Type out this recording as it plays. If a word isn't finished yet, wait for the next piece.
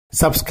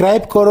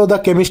Subscribe করো the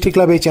chemistry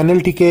club এই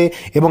চ্যানেলটিকে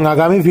এবং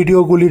আগামী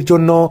ভিডিওগুলির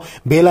জন্য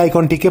বেল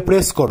আইকনটিকে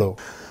প্রেস করো।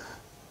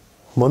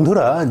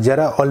 বন্ধুরা,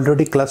 যারা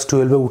অলরেডি ক্লাস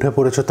 12-এ উঠে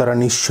পড়েছো তারা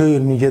নিশ্চয়ই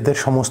নিজেদের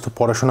সমস্ত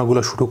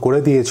পড়াশোনাগুলো শুরু করে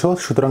দিয়েছো।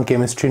 সুতরাং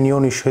কেমিস্ট্রি নিয়েও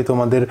নিশ্চয়ই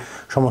তোমাদের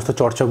সমস্ত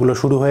চর্চাগুলো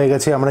শুরু হয়ে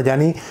গেছে। আমরা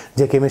জানি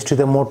যে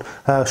কেমিস্ট্রিতে মোট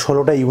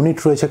 16টা ইউনিট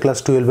রয়েছে ক্লাস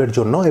 12-এর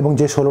জন্য, এবং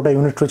যে 16টা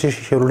ইউনিট রয়েছে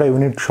সেই 16টা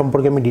ইউনিট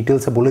সম্পর্কে আমি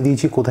ডিটেলসে বলে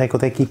দিয়েছি কোথায়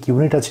কোথায় কী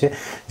ইউনিট আছে।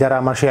 যারা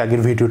আমার সেই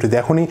আগের ভিডিওটি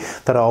দেখোনি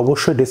তারা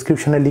অবশ্যই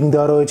ডিসক্রিপশনে লিঙ্ক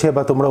দেওয়া রয়েছে,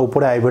 বা তোমরা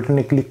উপরে আই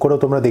বাটনে ক্লিক করে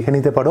তোমরা দেখে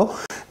নিতে পারো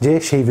যে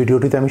সেই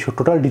ভিডিওটিতে আমি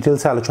টোটাল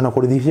ডিটেলসে আলোচনা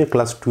করে দিয়েছি যে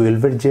ক্লাস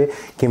 12-এর যে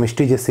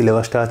কেমিস্ট্রি যে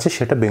সিলেবাসটা আছে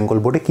সেটা বেঙ্গল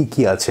বোর্ডে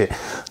কী আছে।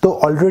 তো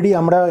অলরেডি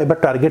আমরা এবার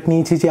টার্গেট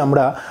নিয়েছি যে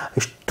আমরা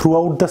থ্রু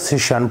আউট দ্য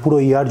সেশন, পুরো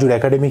ইয়ার জুড়ে,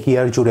 একাডেমিক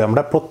ইয়ার জুড়ে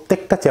আমরা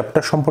প্রত্যেকটা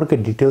চ্যাপ্টার সম্পর্কে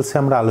ডিটেলসে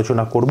আমরা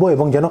আলোচনা করব,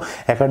 এবং যেন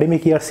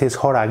একাডেমিক ইয়ার শেষ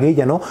হওয়ার আগেই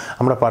যেন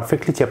আমরা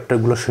পারফেক্টলি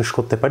চ্যাপ্টারগুলো শেষ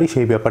করতে পারি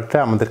সেই ব্যাপারটা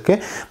আমাদেরকে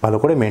ভালো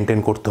করে মেনটেন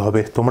করতে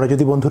হবে। তোমরা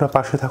যদি বন্ধুরা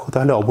পাশে থাকো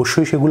তাহলে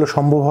অবশ্যই সেগুলো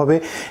সম্ভব হবে,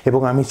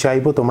 এবং আমি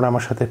চাইবো তোমরা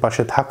আমার সাথে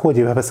পাশে থাকো,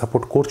 যেভাবে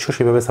সাপোর্ট করছো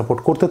সেভাবে সাপোর্ট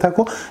করতে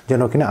থাকো,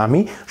 যেন কিনা আমি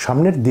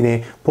সামনের দিনে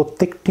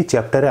প্রত্যেকটি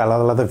চ্যাপ্টারে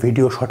আলাদা আলাদা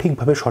ভিডিও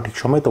সঠিকভাবে সঠিক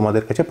সময়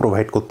তোমাদের কাছে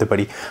প্রোভাইড করতে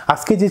পারি।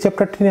 আজকে যে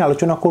চ্যাপ্টারটি নিয়ে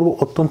আলোচনা করব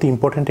অত্যন্ত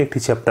ইম্পর্ট্যান্ট একটি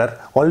চ্যাপ্টার।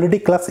 অলরেডি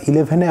ক্লাস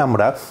 11-এ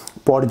আমরা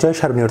পর্যায়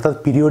সারণী অর্থাৎ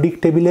পিরিয়ডিক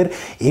টেবিলের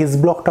এস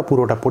ব্লকটা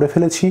পুরোটা পড়ে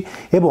ফেলেছি,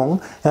 এবং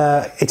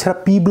এছাড়া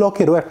পি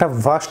ব্লকেরও একটা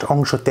ভাস্ট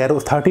অংশ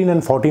 13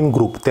 and 14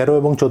 গ্রুপ, 13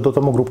 এবং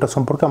 14তম গ্রুপটা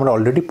সম্পর্কে আমরা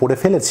অলরেডি পড়ে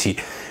ফেলেছি।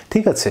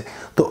 ঠিক আছে,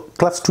 তো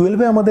ক্লাস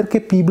 12-এ আমাদেরকে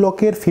পি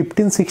ব্লকের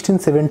 15, 16,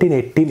 17,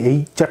 18 এই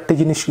চারটে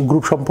জিনিস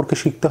গ্রুপ সম্পর্কে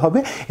শিখতে হবে,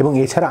 এবং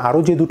এছাড়া আরও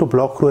যে দুটো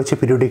ব্লক রয়েছে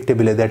পিরিয়ডিক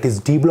টেবিলে, that is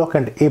D block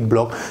and a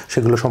block,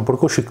 সেগুলো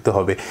সম্পর্কেও শিখতে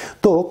হবে।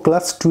 তো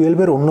ক্লাস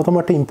 12-এর অন্যতম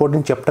একটা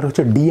ইম্পর্টেন্ট চ্যাপ্টার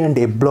হচ্ছে D and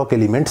a block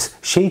elements.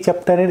 সেই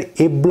চ্যাপ্টারের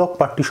এ ব্লক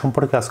পার্টটি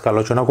সম্পর্কে আজকে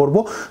আলোচনা করব।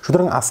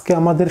 সুতরাং আজকে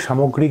আমাদের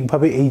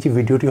সামগ্রিকভাবে এই যে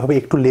ভিডিওটি হবে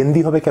একটু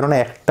লেন্দি হবে, কেননা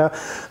একটা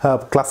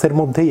ক্লাসের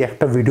মধ্যেই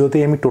একটা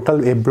ভিডিওতেই আমি টোটাল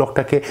এ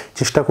ব্লকটাকে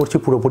চেষ্টা করছি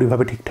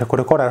পুরোপুরিভাবে ঠিকঠাক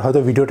করে করার। হয়তো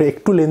ভিডিওটা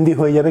একটু লেন্দি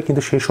হয়ে যাবে,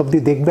 কিন্তু শেষ অবধি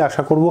দেখবে।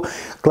 আশা করব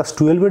ক্লাস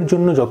 12-এর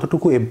জন্য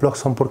যতটুকু এ ব্লক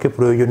সম্পর্কে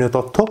প্রয়োজনীয়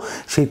তথ্য,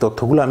 সেই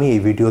তথ্যগুলো আমি এই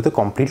ভিডিওতে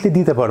কমপ্লিটলি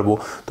দিতে পারবো।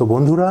 তো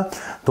বন্ধুরা,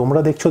 তোমরা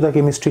দেখছো দ্য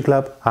কেমিস্ট্রি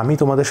ক্লাব, আমি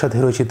তোমাদের সাথে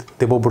রয়েছি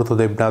দেবব্রত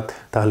দেবনাথ।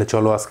 তাহলে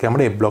চলো আজকে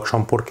আমরা এ ব্লক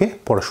সম্পর্কে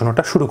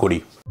পড়াশোনাটা শুরু করি।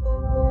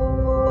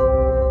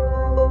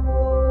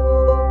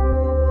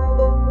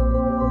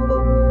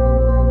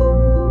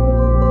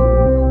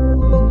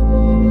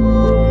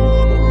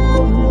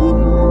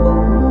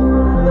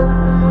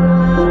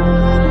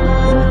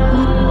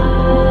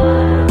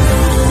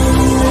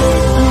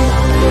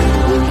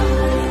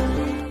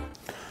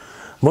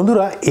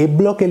 বন্ধুরা, এ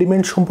ব্লক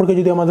এলিমেন্ট সম্পর্কে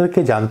যদি আমাদেরকে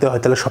জানতে হয়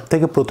তাহলে সব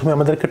থেকে প্রথমে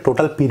আমাদেরকে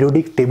টোটাল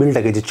পিরিয়ডিক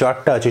টেবিলটাকে, যে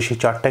চার্টটা আছে সেই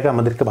চার্টটাকে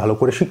আমাদেরকে ভালো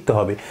করে শিখতে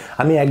হবে।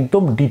 আমি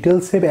একদম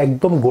ডিটেলসে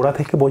একদম গোড়া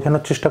থেকে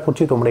বোঝানোর চেষ্টা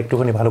করছি, তোমরা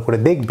একটুখানি ভালো করে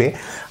দেখবে।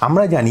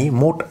 আমরা জানি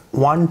মোট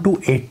 1 to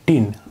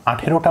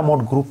 18টা মোট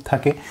গ্রুপ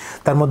থাকে।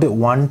 তার মধ্যে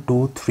 1,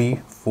 2, 3,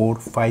 4,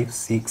 5,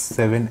 6,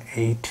 7,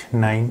 8,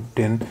 9,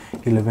 10,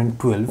 11,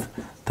 12,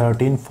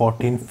 13,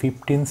 14,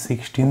 15,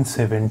 16,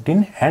 17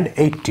 and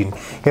 18,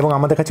 এবং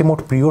আমাদের কাছে মোট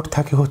পিরিয়ড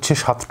থাকে হচ্ছে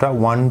 7টা,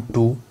 1,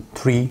 2,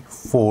 3,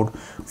 4,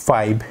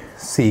 5,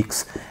 6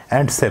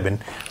 and 7।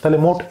 তাহলে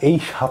মোট এই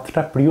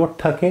 7টা পিরিয়ড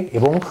থাকে,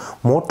 এবং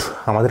মোট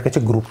আমাদের কাছে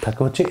গ্রুপ থাকে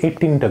হচ্ছে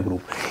 18টা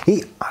গ্রুপ। এই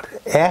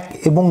 1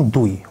 এবং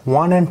 2,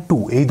 1 and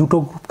 2 এই দুটো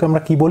গ্রুপকে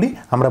আমরা কি বলি?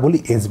 আমরা বলি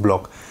এস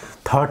ব্লক।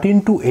 13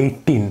 to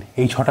 18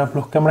 এই 6টা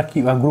ব্লককে আমরা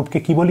গ্রুপকে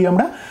কি বলি?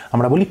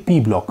 আমরা বলি পি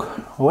ব্লক।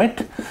 ওয়েট,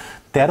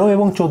 13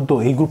 এবং 14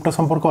 এই গ্রুপটা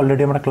সম্পর্কে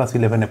অলরেডি আমরা ক্লাস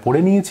 11-এ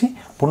পড়ে নিয়েছি।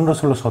 15,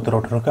 16, 17,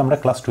 18কে আমরা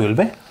ক্লাস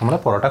 12-এ আমরা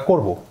পড়াটা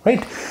করব,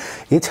 রাইট?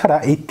 এছাড়া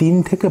এই 3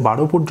 থেকে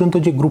 12 পর্যন্ত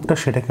যে গ্রুপটা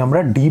সেটাকে আমরা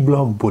ডি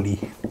ব্লক বলি।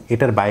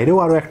 এটার বাইরেও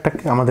আরও একটা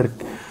আমাদের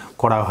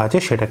করা আছে,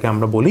 সেটাকে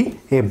আমরা বলি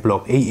এ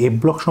ব্লক। এই এ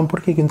ব্লক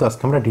সম্পর্কে কিন্তু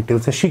আজকে আমরা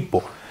ডিটেলসে শিখবো।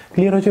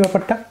 ক্লিয়ার হয়েছে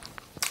ব্যাপারটা?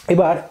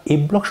 এবার এ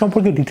ব্লক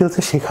সম্পর্কে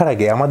ডিটেলসে শেখার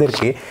আগে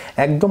আমাদেরকে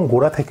একদম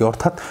গোড়া থেকে,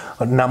 অর্থাৎ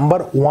নাম্বার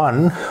 1,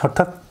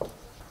 অর্থাৎ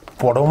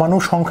পরমাণু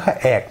সংখ্যা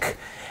 1,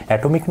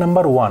 atomic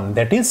number 1,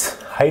 that is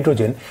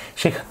hydrogen,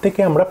 সেখান থেকে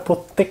আমরা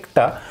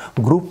প্রত্যেকটা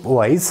গ্রুপ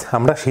ওয়াইজ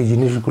আমরা সেই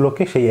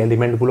জিনিসগুলোকে, সেই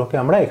এলিমেন্টগুলোকে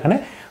আমরা এখানে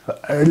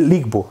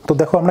লিখব। তো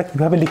দেখো আমরা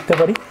কিভাবে লিখতে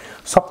পারি।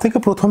 সব থেকে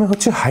প্রথমে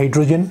হচ্ছে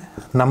হাইড্রোজেন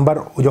নাম্বার,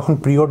 যখন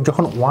পিরিয়ড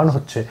যখন 1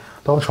 হচ্ছে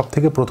তখন সব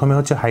থেকে প্রথমে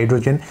হচ্ছে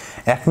হাইড্রোজেন।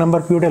 1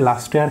 নাম্বার পিরিয়ডে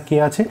লাস্টে আর কে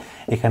আছে?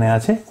 এখানে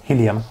আছে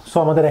হিলিয়াম। সো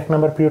আমাদের 1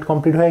 নাম্বার পিরিয়ড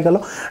কমপ্লিট হয়ে গেল।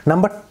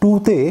 নাম্বার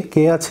 2-তে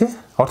কে আছে?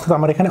 অর্থাৎ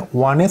আমার এখানে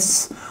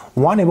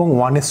 1s1 এবং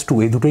 1s2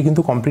 এই দুটোই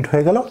কিন্তু কমপ্লিট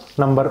হয়ে গেল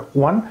নাম্বার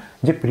 1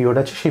 যে পিরিয়ড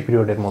আছে সেই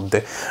পিরিয়ডের মধ্যে।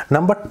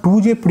 নাম্বার 2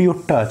 যে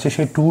পিরিয়ডটা আছে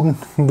সেই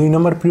 2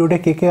 নম্বর পিরিয়ডে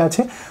কে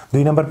আছে?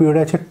 2 নম্বর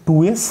পিরিয়ডে আছে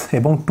 2s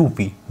এবং 2p,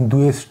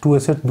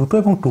 2s এর দুটো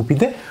এবং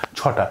 2pতে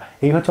 6টা।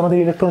 এই হচ্ছে আমাদের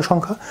ইলেকট্রন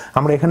সংখ্যা।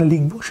 আমরা এখানে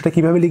লিখবো, সেটা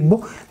কিভাবে লিখবো?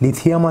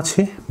 লিথিয়াম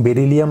আছে,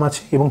 বেরিলিয়াম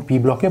আছে, এবং পি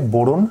ব্লকে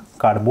boron,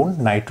 carbon,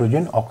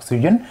 nitrogen,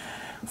 oxygen,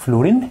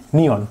 fluorine,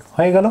 নিয়ন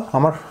হয়ে গেল।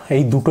 আমার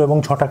এই দুটো এবং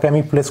 6টাকে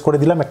আমি প্লেস করে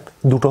দিলাম।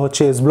 দুটো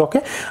হচ্ছে এস ব্লকে,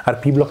 আর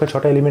পি ব্লকে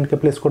 6টা এলিমেন্টকে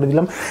প্লেস করে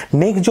দিলাম।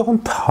 নেক্সট যখন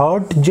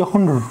থার্ড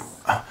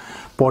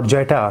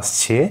পর্যায়টা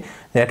আসছে,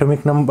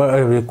 অ্যাটমিক নাম্বার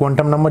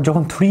কোয়ান্টাম নাম্বার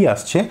যখন 3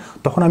 আসছে,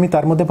 তখন আমি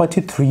তার মধ্যে পাচ্ছি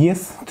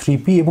 3s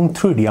 3p এবং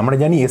 3d। আমরা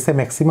জানি এসে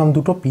ম্যাক্সিমাম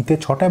 2, পিতে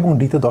 6টা এবং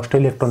ডিতে 10টা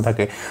ইলেকট্রন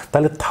থাকে।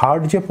 তাহলে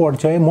থার্ড যে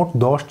পর্যায়ে মোট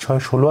 10, 6,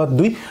 16 আর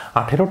 2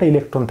 18টা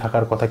ইলেকট্রন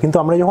থাকার কথা। কিন্তু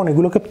আমরা যখন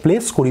এগুলোকে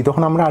প্লেস করি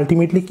তখন আমরা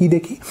আলটিমেটলি কি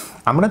দেখি?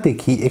 আমরা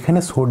দেখি এখানে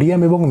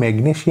সোডিয়াম এবং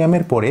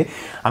ম্যাগনেসিয়ামের পরে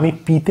আমি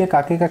পিতে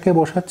কাকে কাকে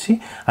বসাচ্ছি?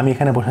 আমি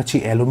এখানে বসাচ্ছি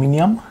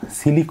aluminium,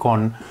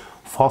 silicon,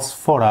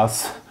 phosphorus,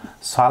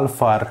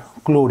 sulphur,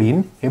 chlorine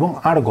এবং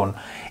আর্গন।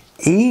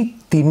 এই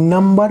 3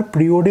 নাম্বার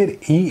পিরিয়ডের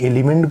এই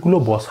এলিমেন্টগুলো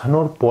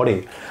বসানোর পরে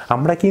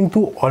আমরা কিন্তু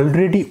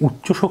অলরেডি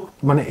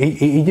মানে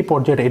এই যে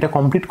পর্যায়টা এটা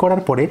কমপ্লিট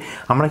করার পরে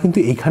আমরা কিন্তু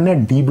এখানে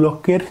ডি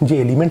ব্লকের যে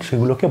এলিমেন্ট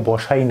সেগুলোকে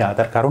বসাই না।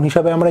 তার কারণ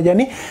হিসাবে আমরা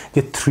জানি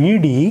যে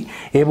 3D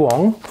এবং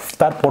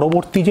তার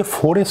পরবর্তী যে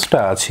 4sটা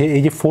আছে,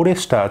 এই যে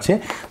 4sটা আছে,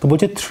 তো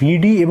বলছে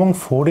 3D এবং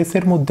 4s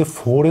এর মধ্যে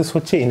 4s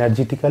হচ্ছে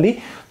এনার্জেটিক্যালি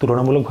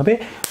তুলনামূলকভাবে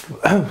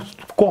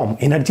কম,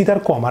 এনার্জি তার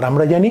কম। আর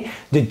আমরা জানি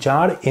যে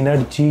যার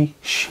এনার্জি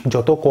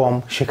যত কম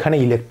সেখানে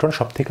ইলেকট্রন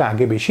সব থেকে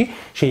আগে বেশি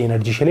সেই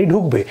এনার্জি সেলেই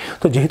ঢুকবে।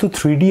 তো যেহেতু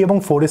 3D এবং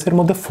 4s এর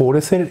মধ্যে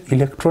 4s এর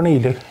ইলেকট্রনে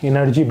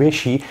এনার্জি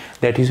বেশি,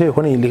 দ্যাট ইজ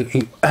ওখানে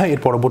এর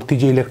পরবর্তী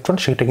যে ইলেকট্রন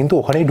সেটা কিন্তু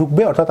ওখানেই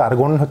ঢুকবে। অর্থাৎ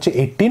আর্গন হচ্ছে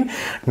 18,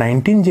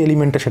 19 যে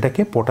এলিমেন্টটা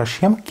সেটাকে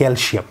পটাশিয়াম,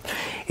 ক্যালসিয়াম।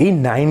 এই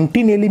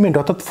 19 এলিমেন্ট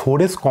অর্থাৎ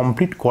 4s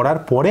কমপ্লিট করার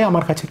পরে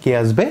আমার কাছে কে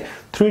আসবে?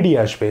 3D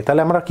আসবে।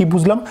 তাহলে আমরা কি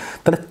বুঝলাম?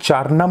 তাহলে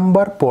 4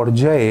 নাম্বার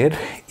পর্যায়ের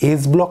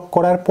এস ব্লক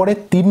করার পরে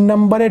 3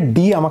 নাম্বারের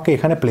ডি আমাকে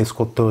এখানে প্লেস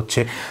করতে হচ্ছে।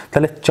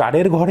 তাহলে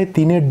 4-এর ঘরে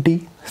 3-এর ডি,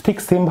 ঠিক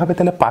সেমভাবে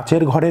তাহলে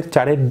 5-এর ঘরের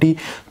 4-এর ডি,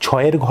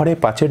 6-এর ঘরে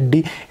 5-এর ডি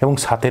এবং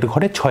 7-এর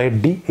ঘরে 6-এর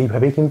ডি।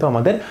 এইভাবেই কিন্তু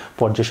আমাদের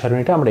পর্যায়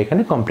সারণীটা আমরা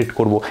এখানে কমপ্লিট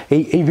করব।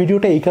 এই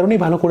ভিডিওটা এই কারণেই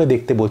ভালো করে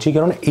দেখতে বলছি,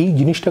 কারণ এই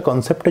জিনিসটা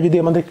কনসেপ্টটা যদি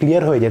আমাদের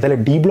ক্লিয়ার হয়ে যায় তাহলে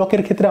ডি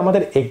ব্লকের ক্ষেত্রে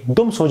আমাদের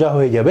একদম সোজা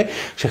হয়ে যাবে,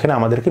 সেখানে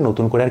আমাদেরকে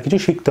নতুন করে আর কিছু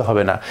শিখতে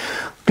হবে না।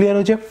 ক্লিয়ার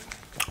হয়েছে?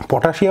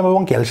 পটাশিয়াম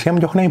এবং ক্যালসিয়াম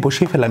যখন আমি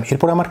বসিয়ে ফেললাম,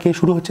 এরপর আমার কে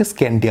শুরু হচ্ছে?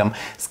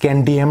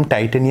 স্ক্যান্ডিয়াম,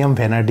 টাইটানিয়াম,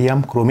 ভ্যানাডিয়াম,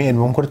 ক্রোমিয়াম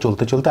এরকম করে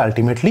চলতে চলতে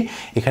আলটিমেটলি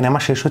এখানে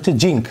আমার শেষ হচ্ছে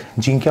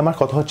জিঙ্কে আমার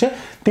কত হচ্ছে?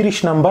 30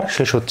 নাম্বার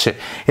শেষ হচ্ছে।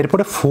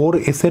 এরপরে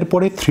 4s এর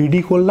পরে 3D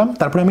করলাম,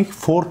 তারপরে আমি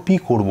 4p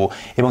করব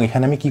এবং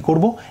এখানে আমি কি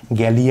করব?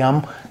 Gallium,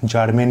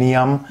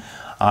 germanium,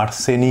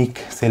 arsenic,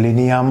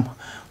 selenium,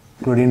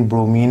 chlorine,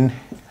 bromine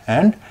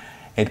and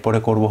এরপরে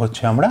করব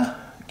হচ্ছে আমরা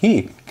কি?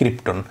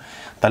 ক্রিপ্টন।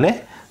 তাহলে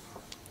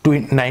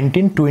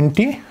 19,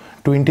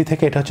 20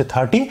 থেকে এটা হচ্ছে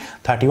 30,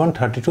 31,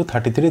 32,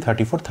 33,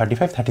 34,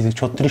 35, 36,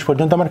 36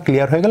 পর্যন্ত আমার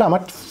ক্লিয়ার হয়ে গেল,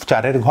 আমার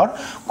 4-এর ঘর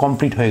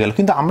কমপ্লিট হয়ে গেল।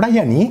 কিন্তু আমরা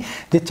জানি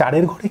যে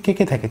 4-এর ঘরে কে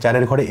কে থাকে?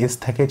 4-এর ঘরে S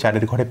থাকে,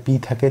 4-এর ঘরে P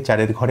থাকে,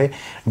 4-এর ঘরে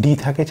D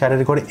থাকে,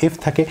 4-এর ঘরে F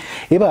থাকে।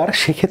 এবার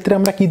সেক্ষেত্রে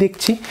আমরা কি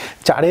দেখছি?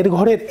 4-এর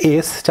ঘরের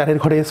S, 4-এর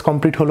ঘরে S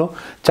কমপ্লিট হলো,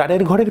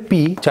 4-এর ঘরের P,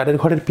 4-এর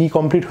ঘরের P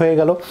কমপ্লিট হয়ে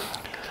গেল।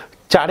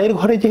 4-এর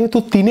ঘরে যেহেতু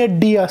 3-এর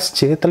ডি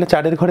আসছে, তাহলে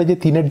 4-এর ঘরে যে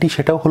 3-এর ডি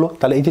সেটাও হলো।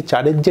 তাহলে এই যে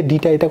 4-এর যে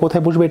ডিটা এটা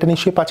কোথায় বসবে? এটা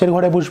নিশ্চয়ই 5-এর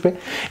ঘরে বসবে।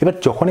 এবার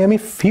যখনই আমি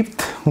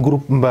 5th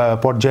গ্রুপ বা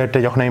পর্যায়টা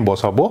যখন আমি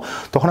বসাবো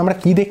তখন আমরা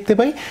কি দেখতে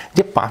পাই?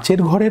 যে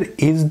 5-এর ঘরের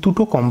এস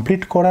দুটো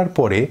কমপ্লিট করার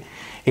পরে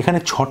এখানে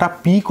 6টা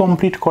পি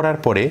কমপ্লিট করার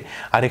পরে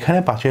আর এখানে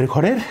 5-এর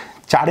ঘরের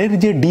 4-এর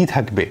যে ডি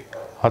থাকবে,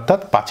 অর্থাৎ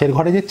 5-এর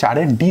ঘরে যে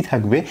 4-এর ডি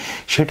থাকবে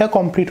সেটা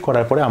কমপ্লিট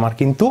করার পরে আমার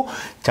কিন্তু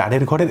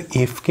 4-এর ঘরের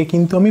এফকে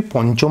কিন্তু আমি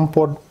 5ম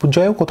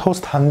পর্যায়েও কোথাও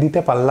স্থান দিতে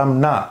পারলাম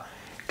না।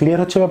 ক্লিয়ার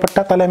হচ্ছে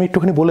ব্যাপারটা? তাহলে আমি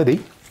একটুখানি বলে দিই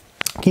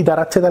কি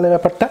দাঁড়াচ্ছে তাহলে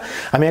ব্যাপারটা।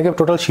 আমি আগে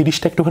টোটাল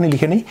সিরিজটা একটুখানি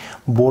লিখে নিই।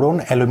 বোরন,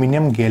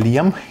 অ্যালুমিনিয়াম,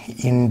 গ্যালিয়াম,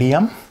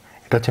 ইন্ডিয়াম,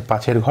 এটা হচ্ছে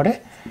 5-এর ঘরে,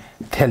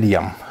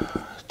 থ্যালিয়াম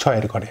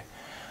 6-এর ঘরে,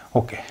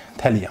 ওকে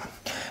থ্যালিয়াম,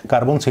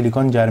 কার্বন,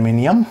 সিলিকন,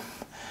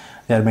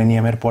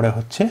 জার্মেনিয়ামের পরে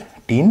হচ্ছে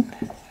tin,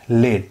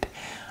 lead,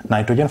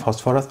 nitrogen,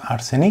 phosphorus,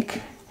 arsenic,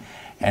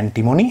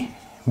 antimony,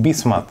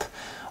 bismuth,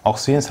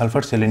 oxygen,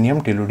 sulphur, selenium,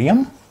 tellurium,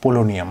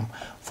 polonium,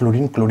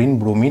 fluorine, chlorine,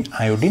 bromine,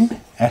 iodine,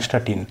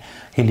 astatine,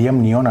 helium,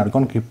 নিয়ন,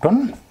 আর্গন, ক্রিপ্টন,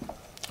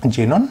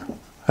 জেনন,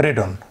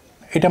 রেডন।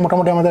 এটা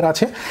মোটামুটি আমাদের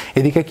আছে।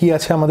 এদিকে কি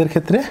আছে আমাদের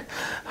ক্ষেত্রে?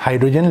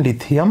 Hydrogen,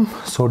 lithium,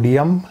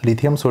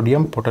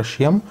 sodium,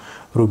 potassium,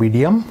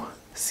 rubidium,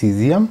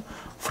 caesium,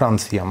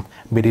 francium,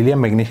 beryllium,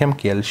 magnesium,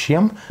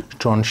 calcium,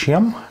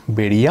 strontium,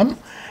 barium,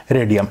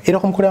 radium.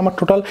 এরকম করে আমার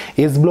টোটাল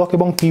এস ব্লক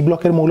এবং পি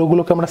ব্লকের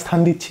মৌলগুলোকে আমরা স্থান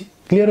দিচ্ছি।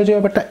 ক্লিয়ার হয়ে যাবে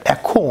ব্যাপারটা?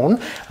 এখন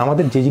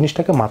আমাদের যে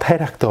জিনিসটাকে মাথায়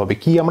রাখতে হবে,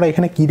 কি আমরা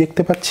এখানে কি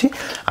দেখতে পাচ্ছি?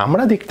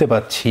 আমরা দেখতে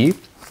পাচ্ছি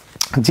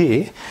যে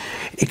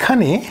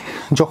এখানে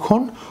যখন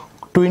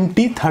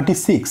 20,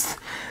 36,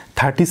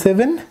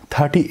 37,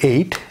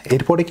 38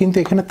 এরপরে কিন্তু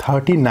এখানে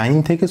 39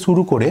 থেকে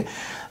শুরু করে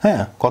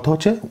কত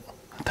হচ্ছে?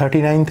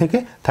 39 থেকে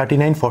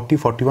 39, 40,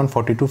 41,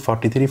 42,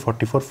 43,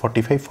 44,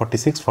 45,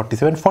 46,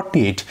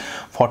 47,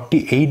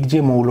 48 যে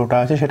মৌলটা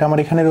আছে সেটা আমার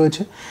এখানে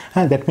রয়েছে।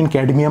 দ্যাট মিন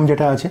ক্যাডমিয়াম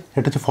যেটা আছে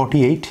সেটা হচ্ছে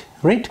 48,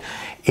 রাইট?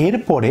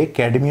 এরপরে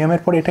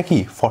ক্যাডমিয়ামের পরে এটা কি?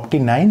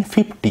 49,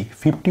 50,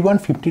 51,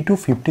 52,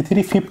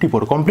 53,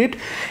 54 কমপ্লিট।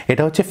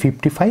 এটা হচ্ছে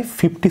 55,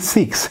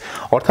 56,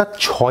 অর্থাৎ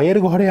 6-এর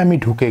ঘরে আমি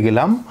ঢুকে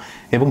গেলাম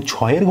এবং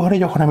 6-এর ঘরে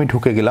যখন আমি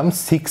ঢুকে গেলাম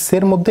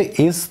 6-এর মধ্যে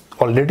এস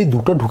অলরেডি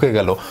দুটো ঢুকে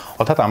গেল।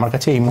 অর্থাৎ আমার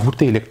কাছে এই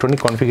মুহূর্তে ইলেকট্রনিক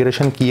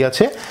কনফিগারেশন কি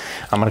আছে?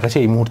 আমার কাছে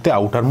এই মুহূর্তে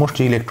আউটার মোস্ট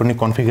যে ইলেকট্রনিক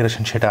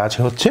কনফিগারেশন সেটা আছে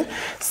হচ্ছে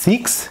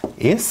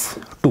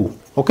 6s2, টু।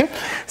 ওকে,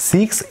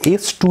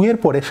 6s2 এর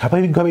পরে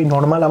স্বাভাবিকভাবেই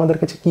নর্মাল আমাদের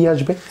কাছে কি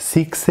আসবে,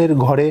 6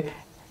 ঘরে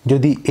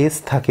যদি এস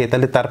থাকে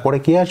তাহলে তারপরে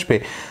কি আসবে,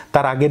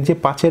 তার আগের যে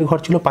 5 ঘর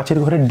ছিল 5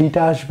 ঘরের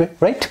ডিটা আসবে,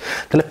 রাইট?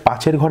 তাহলে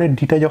 5 ঘরের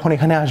ডিটা যখন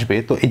এখানে আসবে,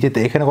 তো এই যে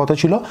এখানে কত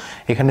ছিল,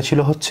 এখানে ছিল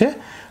হচ্ছে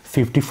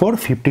 54,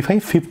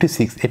 55,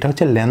 56, এটা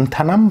হচ্ছে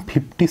ল্যান্থানাম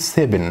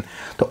 57।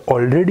 তো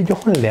অলরেডি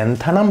যখন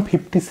ল্যান্থানাম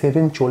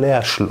 57 চলে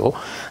আসলো,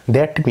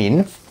 দ্যাট মিন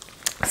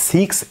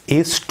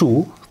 6s2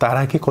 তার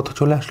আগে কত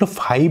চলে আসলো,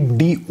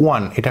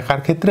 5d1। এটা কার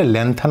ক্ষেত্রে,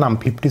 ল্যান্থানাম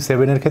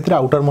 57 এর ক্ষেত্রে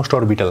আউটার মোস্ট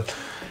অরবিটাল।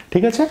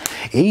 ঠিক আছে,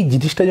 এই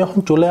জিনিসটা যখন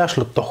চলে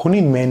আসলো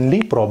তখনই মেনলি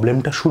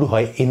প্রবলেমটা শুরু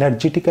হয়,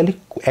 এনার্জেটিক্যালি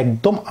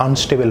একদম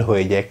আনস্টেবল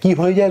হয়ে যায়। কি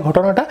হয়ে যায়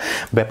ঘটনাটা,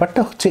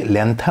 ব্যাপারটা হচ্ছে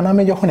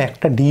ল্যান্থানামে যখন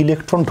একটা ডি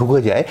ইলেকট্রন ঢুকে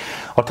যায়,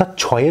 অর্থাৎ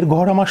 6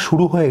 ঘর আমার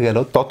শুরু হয়ে গেল,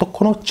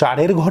 ততক্ষণও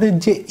 4 ঘরের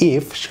যে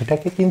এফ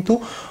সেটাকে কিন্তু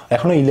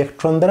এখনো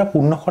ইলেকট্রন দ্বারা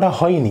পূর্ণ করা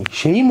হয়নি।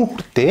 সেই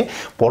মুহূর্তে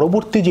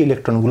পরবর্তী যে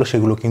ইলেকট্রনগুলো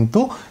সেগুলো কিন্তু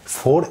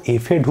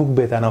 4f এ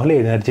ঢুকবে, তা না হলে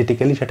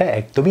এনার্জেটিক্যালি সেটা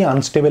একদমই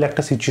আনস্টেবল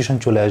একটা সিচুয়েশন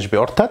চলে আসবে।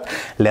 অর্থাৎ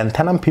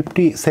ল্যান্থানাম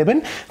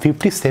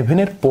 57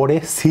 এর পরে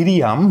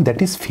সিরিয়াম, দ্যাট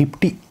ইজ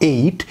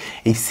 58,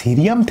 এই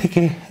সিরিয়াম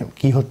থেকে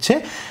কি হচ্ছে,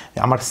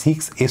 আমার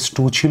 6s2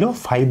 ছিল,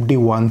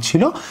 5d1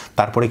 ছিল,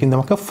 তারপরে কিন্তু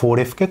আমাকে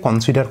 4f কে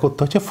কনসিডার করতে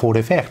হচ্ছে,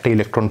 4f এ একটা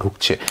ইলেকট্রন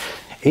ঢুকছে।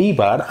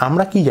 এইবার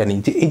আমরা কি জানি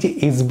যে এই যে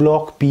S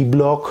block, P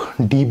block,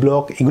 D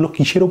block, এগুলো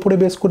কিসের উপরে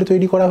বেস করে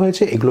তৈরি করা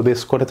হয়েছে, এগুলো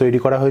বেস করে তৈরি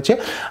করা হয়েছে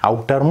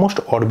আউটার মোস্ট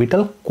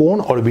অরবিটাল কোন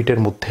অরবিটের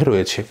মধ্যে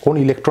রয়েছে, কোন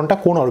ইলেকট্রনটা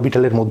কোন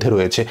অরবিটালের মধ্যে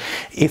রয়েছে।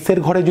 এস এর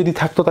ঘরে যদি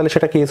থাকতো তাহলে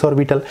সেটাকে এস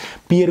অরবিটাল,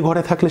 পি এর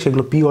ঘরে থাকলে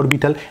সেগুলো পি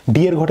অরবিটাল,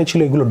 ডি এর ঘরে ছিল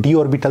এগুলো ডি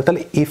অরবিটাল।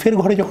 তাহলে এফ এর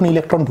ঘরে যখন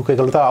ইলেকট্রন ঢুকে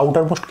গেল, তা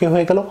আউটার মোস্ট কে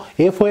হয়ে গেল,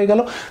 এফ হয়ে গেল।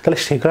 তাহলে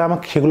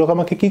সেগুলোকে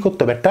আমাকে কি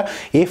করতে হবে, একটা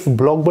এফ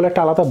ব্লক বলে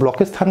একটা আলাদা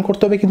ব্লকে স্থান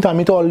করতে হবে। কিন্তু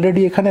আমি তো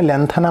অলরেডি এখানে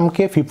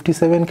ল্যান্থানামকে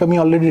 57কে আমি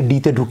অলরেডি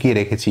ডিতে ঢুকিয়ে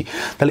রেখেছি।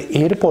 তাহলে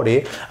এরপরে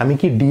আমি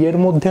কি ডি এর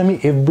মধ্যে আমি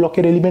এফ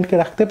ব্লকের এলিমেন্টকে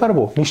রাখতে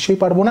পারবো, নিশ্চয়ই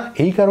পারবো না।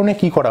 এই কারণে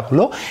কি করা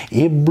হলো,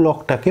 এফ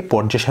ব্লকটাকে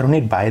পর্যায়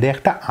সারণীর বাইরে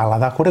একটা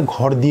আলাদা করে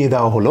ঘর দিয়ে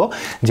দেওয়া হলো,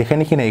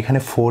 যেখানে কিনা এখানে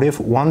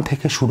 4f1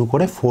 থেকে শুরু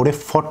করে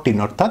 4f14,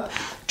 অর্থাৎ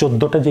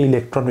 14টা যে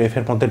ইলেকট্রন এফ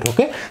এর মধ্যে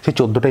ঢোকে সেই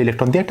 14টা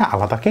ইলেকট্রন দিয়ে একটা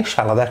আলাদা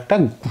একটা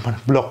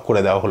ব্লক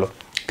করে দেওয়া হলো।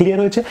 ক্লিয়ার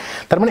হয়েছে?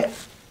 তার মানে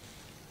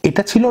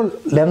এটা ছিল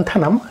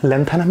ল্যান্থানাম,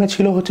 ল্যান্থানামে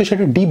ছিল হচ্ছে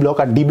সেটা ডি ব্লক,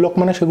 আর ডি ব্লক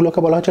মানে সেগুলোকে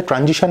বলা হচ্ছে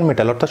ট্রানজিশন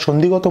মেটাল, অর্থাৎ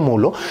সন্ধিগত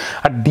মৌল।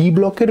 আর ডি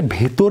ব্লকের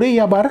ভেতরেই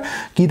আবার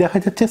কি দেখা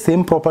যাচ্ছে, সেম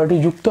প্রপার্টি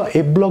যুক্ত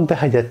এফ ব্লক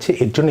দেখা যাচ্ছে,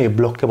 এর জন্য এফ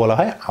ব্লককে বলা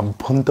হয়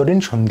আভ্যন্তরীণ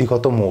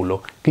সন্ধিগত মৌল।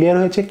 ক্লিয়ার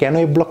হয়েছে? কেন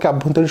এফ ব্লককে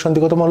আভ্যন্তরীণ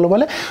সন্ধিগত মৌল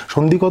বলে,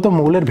 সন্ধিগত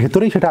মৌলের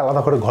ভেতরেই সেটা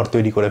আলাদা করে ঘর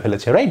তৈরি করে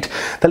ফেলেছে, রাইট?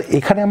 তাহলে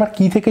এখানে আমার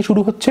কি থেকে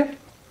শুরু হচ্ছে,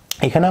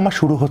 এখানে আমার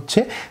শুরু হচ্ছে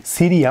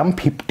সিরিয়াম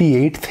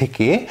 58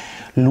 থেকে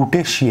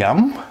লুটেশিয়াম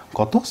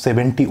কত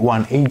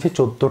 71, এই যে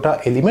 14টা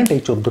এলিমেন্ট,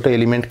 এই 14টা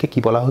এলিমেন্টকে কি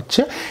বলা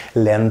হচ্ছে,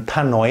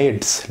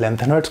 ল্যান্থানয়েডস।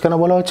 ল্যান্থানয়েডস কেন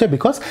বলা হচ্ছে,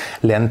 বিকজ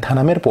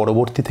ল্যান্থানামের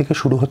পরবর্তী থেকে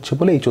শুরু হচ্ছে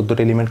বলে এই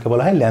 14টা এলিমেন্টকে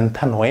বলা হয়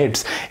ল্যান্থানয়েডস।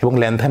 এবং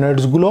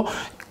ল্যান্থানয়েডসগুলো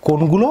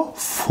কোনগুলো,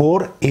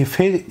 4f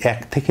এর এক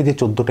থেকে যে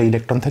 14টা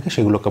ইলেকট্রন থাকে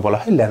সেগুলোকে বলা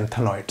হয়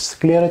ল্যান্থানয়েডস।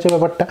 ক্লিয়ার আছে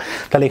ব্যাপারটা?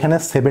 তাহলে এখানে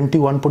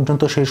 71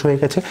 পর্যন্ত শেষ হয়ে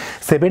গেছে।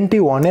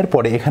 71 এর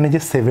পরে এখানে যে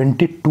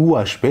 72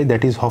 আসবে,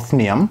 দ্যাট ইজ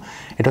হফনিয়াম,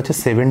 এটা হচ্ছে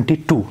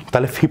 72।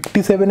 তাহলে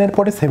 57 এর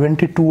পরে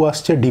 72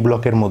 আসছে ডি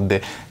ব্লকের মধ্যে।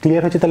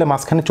 ক্লিয়ার হয়েছে? তাহলে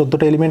মাঝখানে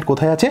 14টা এলিমেন্ট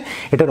কোথায় আছে,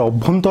 এটার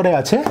অভ্যন্তরে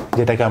আছে,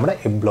 যেটাকে আমরা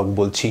এফ ব্লক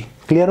বলছি।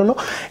 ক্লিয়ার হলো?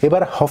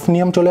 এবার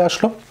হফনিয়াম চলে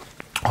আসলো।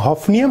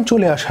 হফনিয়াম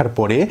চলে আসার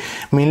পরে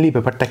মেনলি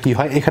ব্যাপারটা কি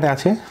হয়, এখানে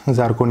আছে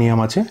জার্কোনিয়াম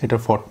আছে, এটা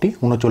 40,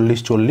 39,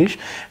 40।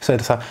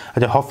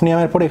 আচ্ছা,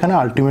 হফনিয়ামের পরে এখানে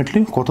আলটিমেটলি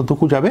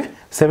কতটুকু যাবে,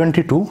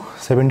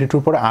 72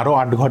 পরে আরও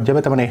 8 ঘর যাবে,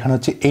 তার মানে এখানে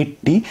হচ্ছে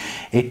 80,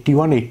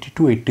 81,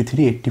 82,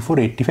 83, 84,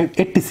 85,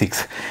 86,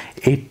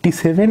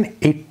 87,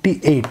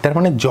 88। তার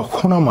মানে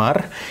যখন আমার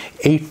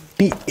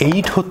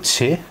 88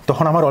 হচ্ছে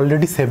তখন আমার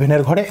অলরেডি 7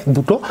 এর ঘরে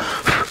দুটো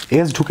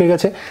এস ঢুকে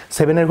গেছে।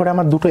 7 এর ঘরে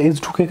আমার দুটো এস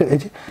ঢুকে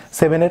গেছে,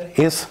 7 এর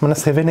এস মানে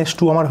 7s2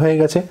 আমার হয়ে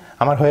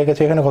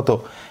গেছে। এখানে কত,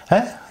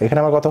 হ্যাঁ এখানে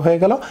আমার কত হয়ে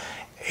গেল,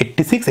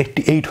 86,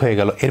 88 হয়ে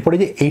গেল। এরপরে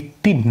যে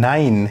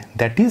 89,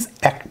 দ্যাট ইজ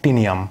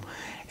অ্যাক্টিনিয়াম,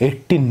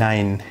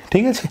 89,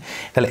 ঠিক আছে?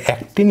 তাহলে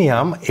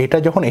অ্যাক্টিনিয়াম এটা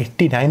যখন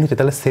 89 হচ্ছে,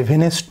 তাহলে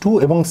 7s2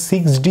 এবং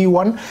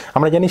 6d1,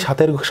 আমরা জানি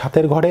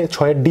 7 ঘরে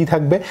 6 ডি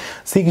থাকবে,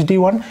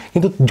 6d1।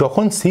 কিন্তু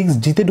যখন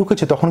 6gতে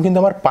ঢুকেছে তখন কিন্তু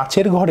আমার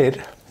 5 ঘরের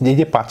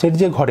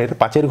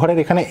পাঁচের ঘরের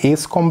এখানে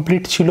এস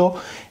কমপ্লিট ছিল,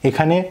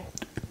 এখানে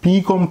পি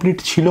কমপ্লিট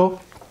ছিল,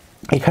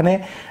 এখানে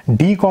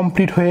ডি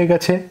কমপ্লিট হয়ে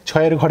গেছে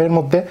 6 ঘরের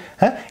মধ্যে,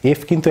 হ্যাঁ এফ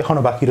কিন্তু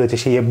এখনো বাকি রয়েছে।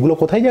 সেই এফগুলো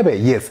কোথায় যাবে,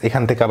 ইয়েস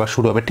এখান থেকে আবার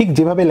শুরু হবে। ঠিক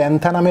যেভাবে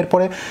ল্যান্থানামের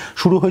পরে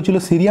শুরু হয়েছিল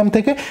সিরিয়াম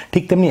থেকে,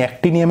 ঠিক তেমনি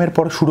অ্যাক্টিনিয়ামের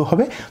পরে শুরু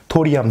হবে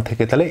থোরিয়াম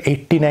থেকে। তাহলে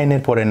 89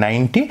 এর পরে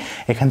 90,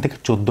 এখান থেকে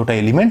 14টা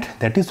এলিমেন্ট,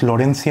 দ্যাট ইজ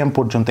লরেন্সিয়াম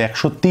পর্যন্ত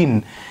 103।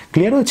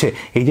 ক্লিয়ার হয়েছে?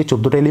 এই যে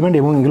 14টা এলিমেন্ট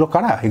এবং এগুলো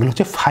কারা, এগুলো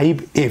হচ্ছে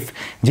 5f।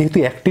 যেহেতু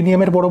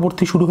অ্যাক্টিনিয়ামের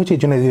পরবর্তী শুরু হয়েছে,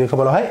 এই জন্য এদেরকে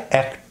বলা হয়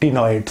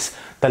অ্যাক্টিনয়েডস।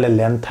 তাহলে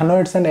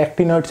ল্যান্থানয়েডস অ্যান্ড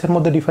অ্যাক্টিনয়েডসের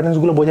মধ্যে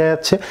ডিফারেন্সগুলো বোঝা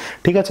যাচ্ছে,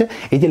 ঠিক আছে?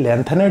 এই যে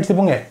ল্যান্থানয়েডস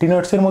এবং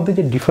অ্যাক্টিনয়েডসের মধ্যে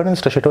যে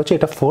ডিফারেন্সটা, সেটা হচ্ছে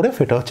এটা 4f,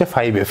 এটা হচ্ছে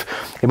 5f।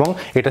 এবং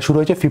এটা শুরু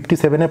হয়েছে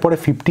 57 এর পরে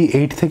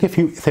 58 থেকে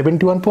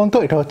 71 পর্যন্ত,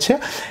 এটা হচ্ছে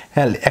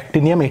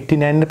অ্যাক্টিনিয়াম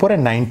 89 এর পরে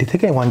 90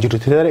 থেকে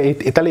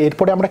 103, তাহলে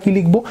এরপরে আমরা কি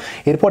লিখবো,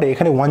 এরপরে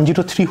এখানে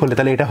 103 হলে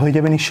তাহলে এটা হয়ে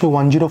যাবে নিশ্চয়ই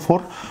 104,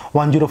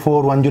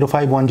 104,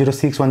 105,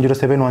 106,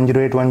 107,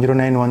 108,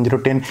 109,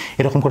 110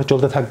 এরকম করে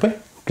চলতে থাকবে।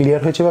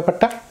 ক্লিয়ার হয়েছে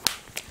ব্যাপারটা?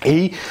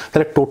 এই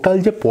তাহলে টোটাল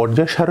যে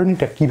পর্যায়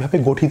সারণীটা কিভাবে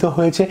গঠিত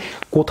হয়েছে,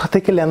 কোথা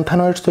থেকে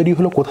ল্যান্থানয়েডস তৈরি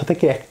হলো, কোথা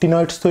থেকে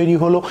অ্যাক্টিনয়েডস তৈরি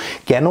হলো,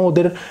 কেন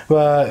ওদের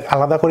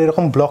আলাদা করে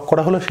এরকম ব্লক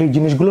করা হলো, সেই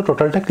জিনিসগুলো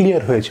টোটালটা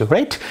ক্লিয়ার হয়েছে,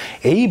 রাইট?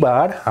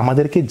 এইবার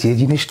আমাদেরকে যে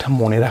জিনিসটা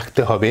মনে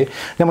রাখতে হবে,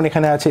 যেমন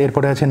এখানে আছে,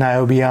 এরপরে আছে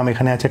নায়োবিয়াম,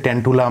 এখানে আছে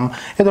ট্যান্টুলাম,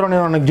 এ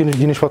ধরনের অনেক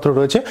জিনিসপত্র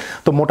রয়েছে।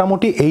 তো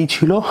মোটামুটি এই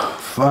ছিল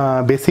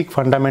বেসিক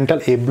ফান্ডামেন্টাল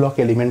এ ব্লক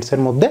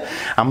এলিমেন্টসের মধ্যে।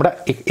 আমরা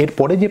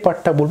এরপরে যে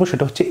পার্টটা বলবো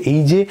সেটা হচ্ছে এই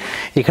যে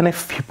এখানে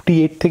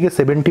 58 থেকে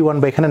 71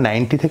 বা এখানে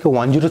 90 থেকে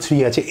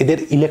 103 আছে, এদের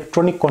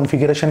ইলেকট্রনিক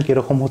কনফিগারেশন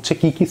কিরকম হচ্ছে,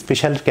 কি কি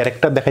স্পেশাল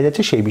ক্যারেক্টার দেখা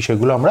যাচ্ছে, সেই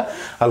বিষয়গুলো আমরা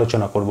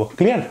আলোচনা করব।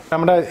 ক্লিয়ার?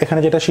 আমরা এখানে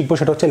যেটা শিখবো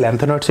সেটা হচ্ছে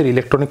ল্যান্থানয়েডসের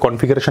ইলেকট্রনিক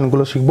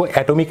কনফিগারেশনগুলো শিখবো।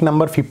 অ্যাটমিক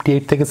নাম্বার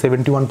 58 থেকে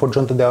 71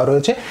 পর্যন্ত দেওয়া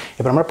রয়েছে।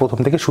 এবার আমরা প্রথম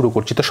থেকে শুরু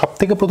করছি। তো সব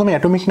থেকে প্রথমে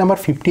অ্যাটমিক নাম্বার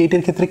 58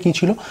 এর ক্ষেত্রে কি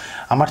ছিল,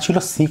 আমার ছিল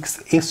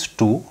 6s2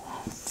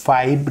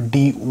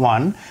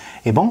 5d1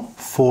 এবং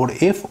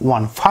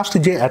 4f1। ফার্স্ট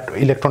যে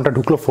ইলেকট্রনটা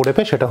ঢুকলো 4f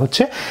এ সেটা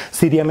হচ্ছে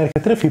সিরিয়ামের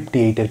ক্ষেত্রে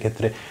 58 এর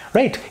ক্ষেত্রে,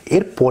 রাইট?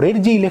 এর পরের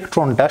যে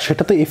ইলেকট্রনটা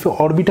সেটা তো এফ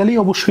অরবিটালেই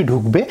অবশ্যই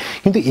ঢুকবে,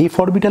 কিন্তু এফ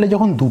অরবিটালে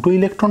যখন দুটো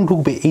ইলেকট্রন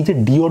ঢুকবে, এই যে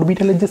ডি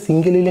অরবিটালের যে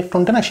সিঙ্গেল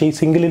ইলেকট্রনটা না, সেই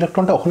সিঙ্গেল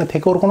ইলেকট্রনটা ওখানে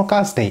থেকে ওর কোনো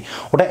কাজ নেই,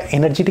 ওটা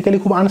এনার্জেটিক্যালি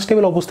খুব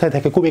আনস্টেবল অবস্থায়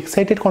থাকে, খুব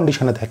এক্সাইটেড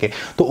কন্ডিশনে থাকে।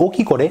 তো ও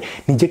কি করে,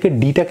 নিজেকে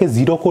ডিটাকে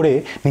জিরো করে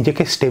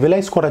নিজেকে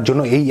স্টেবিলাইজ করার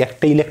জন্য এই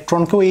একটা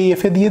ইলেকট্রনকেও এই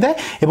এফে দিয়ে দেয়,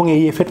 এবং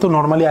এই এফের তো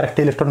নর্মালি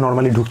আরেকটা ইলেকট্রন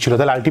নর্মালি ঢুকছিল,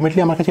 তাহলে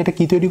আলটিমেটলি আমার কাছে এটা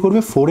কি তৈরি করবে,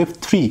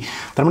 4f3।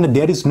 তার মানে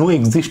there is no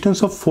existence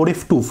of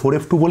 4f2,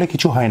 4f2 বলে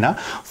কিছু হয় না,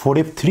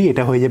 4f3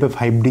 এটা হয়ে যাবে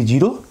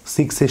 5d0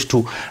 6s2।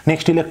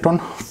 Next electron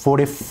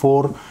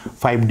 4f4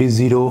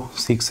 5d0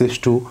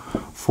 6s2,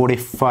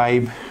 4f5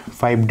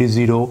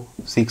 5d0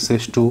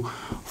 6s2,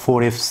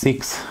 4f6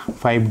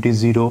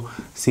 5d0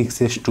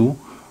 6s2,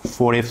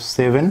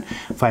 4f7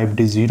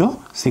 5d0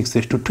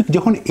 6s2। ঠিক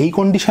যখন এই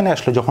কন্ডিশনে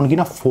আসলো, যখন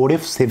কিনা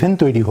 4f7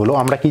 তৈরি হলো,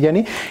 আমরা কি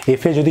জানি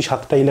এফ এ যদি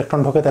 7টা ইলেকট্রন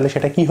ঢোকে তাহলে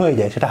সেটা কি হয়ে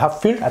যায়, সেটা হাফ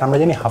ফিল্ড। আর আমরা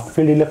জানি হাফ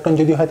ফিল্ড ইলেকট্রন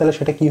যদি হয় তাহলে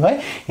সেটা কি হয়,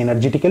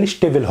 এনার্জেটিক্যালি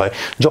স্টেবল হয়।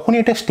 যখনই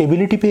এটা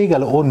স্টেবিলিটি পেয়ে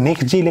গেল, ও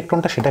নেক্সট যে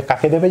ইলেকট্রনটা সেটা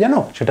কাকে দেবে জানো,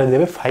 সেটা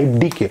দেবে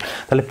 5d কে।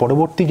 তাহলে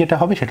পরবর্তী যেটা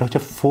হবে সেটা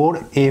হচ্ছে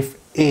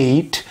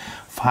 4f7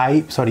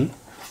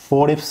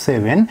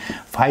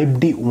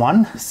 5d1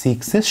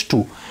 6s2।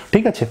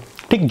 ঠিক আছে?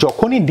 ঠিক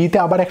যখনই ডিতে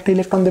আবার একটা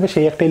ইলেকট্রন দেবে,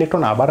 সেই একটা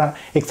ইলেকট্রন আবার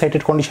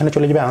এক্সাইটেড কন্ডিশনে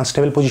চলে যাবে,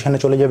 আনস্টেবল পজিশনে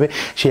চলে যাবে,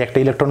 সেই একটা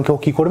ইলেকট্রনকেও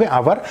কি করবে,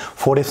 আবার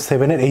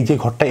 4f7 এর এই যে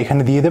ঘরটা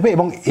এখানে দিয়ে দেবে,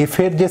 এবং এফ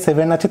এর যে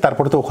 7 আছে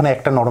তারপরে তো ওখানে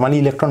একটা নর্মালি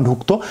ইলেকট্রন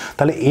ঢুকতো,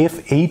 তাহলে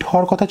f8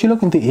 হওয়ার কথা ছিল,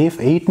 কিন্তু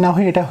f8 না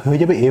হয়ে এটা হয়ে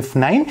যাবে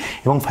f9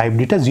 এবং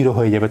 5dটা 0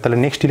 হয়ে যাবে। তাহলে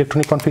নেক্সট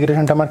ইলেকট্রনিক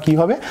কনফিগারেশনটা আমার কি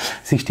হবে,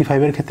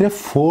 65 এর ক্ষেত্রে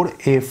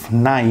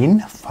 4f9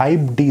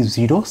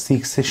 5d0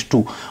 6s2,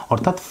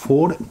 অর্থাৎ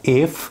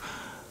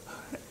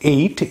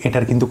 4f8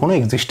 এটার কিন্তু কোনো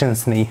এক্সিস্টেন্স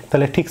নেই।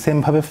 তাহলে ঠিক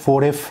সেমভাবে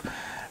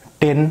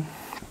 4f10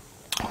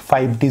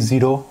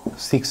 5d0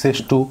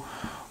 6s2,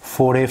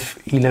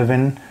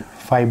 4f11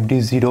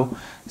 5d0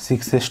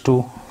 6s2,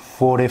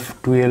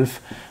 4f12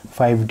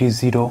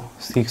 5d0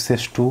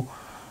 6s2,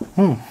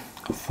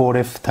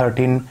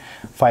 4f13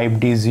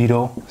 5d0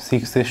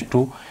 6s2,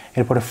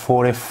 এরপরে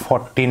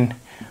 4f14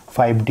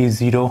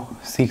 5d0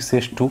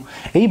 6s2।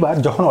 এইবার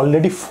যখন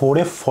অলরেডি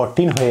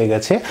 4f14 হয়ে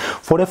গেছে,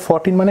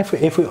 4f14 মানে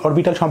এফ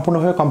অরবিটাল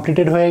সম্পূর্ণভাবে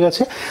কমপ্লিটেড হয়ে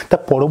গেছে,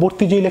 তার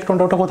পরবর্তী যে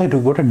ইলেকট্রনটা ওটা কোথায়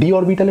ঢুকবে, ওটা ডি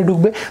অরবিটালে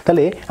ঢুকবে।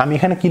 তাহলে আমি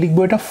এখানে কি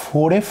লিখবো, এটা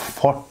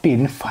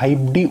 4f14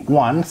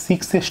 5d1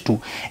 6s2।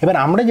 এবার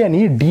আমরা জানি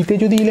ডিতে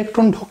যদি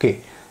ইলেকট্রন ঢোকে,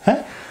 হ্যাঁ,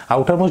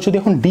 আউটার মোস্ট যদি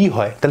এখন ডি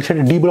হয় তাহলে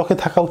সেটা ডি ব্লকে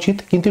থাকা উচিত,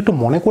 কিন্তু একটু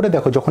মনে করে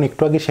দেখো, যখন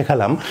একটু আগে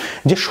শেখালাম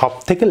যে সব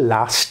থেকে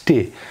লাস্টে,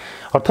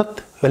 অর্থাৎ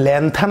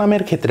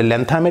ল্যান্থানামের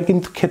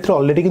কিন্তু ক্ষেত্রে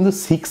অলরেডি কিন্তু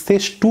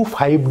 6s2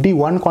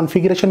 5d1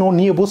 কনফিগারেশন ও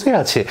নিয়ে বসে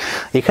আছে।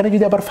 এখানে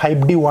যদি আবার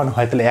 5d1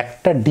 হয় তাহলে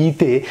একটা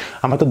ডিতে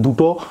আমরা তো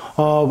দুটো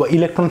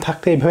ইলেকট্রন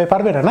থাকতে এভাবে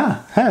পারবে না,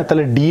 হ্যাঁ।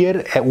 তাহলে ডি এর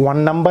 1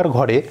 নাম্বার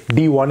ঘরে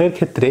d1 এর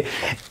ক্ষেত্রে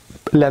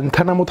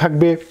ল্যান্থানামও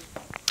থাকবে,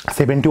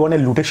 71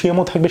 এর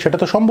লুটেশিয়ামও থাকবে, সেটা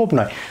তো সম্ভব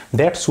নয়।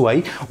 দ্যাটস ওয়াই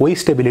ওই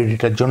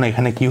স্টেবিলিটিটার জন্য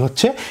এখানে কি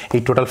হচ্ছে,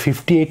 এই টোটাল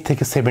 58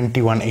 থেকে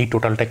 71 এই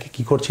টোটালটাকে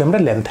কি করছি আমরা,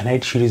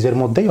 ল্যান্থানাইড সিরিজের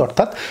মধ্যেই,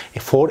 অর্থাৎ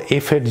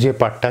 4f এর যে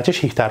পার্টটা আছে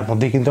সেই তার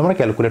মধ্যেই কিন্তু আমরা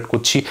ক্যালকুলেট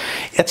করছি।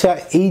 আচ্ছা,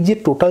 এই যে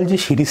টোটাল যে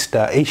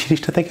সিরিজটা, এই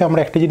সিরিজটা থেকে আমরা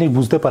একটা জিনিস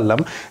বুঝতে পারলাম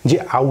যে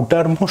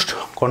আউটার মোস্ট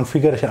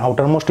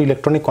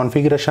ইলেকট্রনিক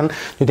কনফিগারেশন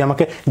যদি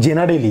আমাকে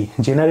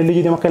জেনারেলি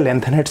যদি আমাকে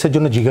ল্যান্থানাইডসের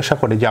জন্য জিজ্ঞাসা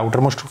করে যে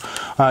আউটার মোস্ট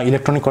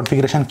ইলেকট্রনিক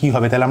কনফিগারেশন কি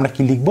হবে, তাহলে আমরা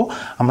কি লিখবো,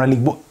 আমরা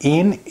লিখবো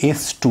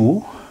ns2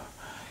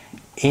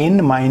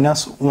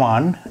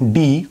 n-1 d,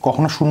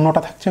 কখনো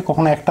শূন্যটা থাকছে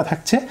কখনো একটা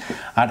থাকছে,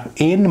 আর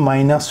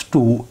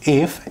n-2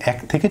 f 1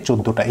 থেকে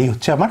 14টা। এই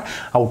হচ্ছে আমার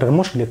আউটার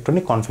মোস্ট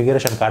ইলেকট্রনিক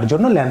কনফিগারেশন, কার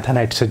জন্য,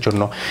 ল্যান্থানাইডসের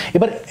জন্য।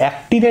 এবার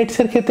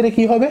অ্যাক্টিনাইডসের ক্ষেত্রে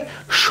কি হবে,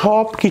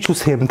 সব কিছু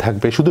সেম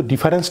থাকবে, শুধু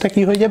ডিফারেন্সটা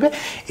কি হয়ে যাবে,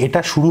 এটা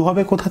শুরু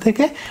হবে কোথা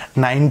থেকে,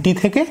 90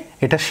 থেকে,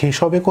 এটা শেষ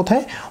হবে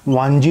কোথায়,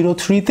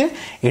 103 তে,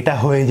 এটা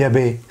হয়ে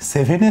যাবে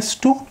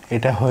 7s2,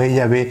 এটা হয়ে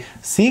যাবে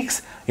 6,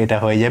 এটা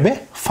হয়ে যাবে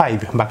 5,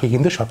 বাকি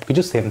কিন্তু সব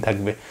কিছু সেম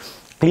থাকবে।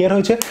 ক্লিয়ার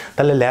হয়েছে?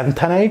 তাহলে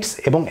ল্যান্থানাইডস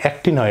এবং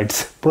অ্যাক্টিনয়েডস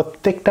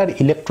প্রত্যেকটার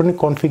ইলেকট্রনিক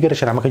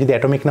কনফিগারেশন আমাকে যদি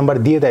অ্যাটমিক নাম্বার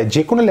দিয়ে দেয়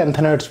যে কোনো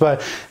ল্যান্থানয়েডস বা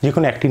যে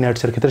কোনো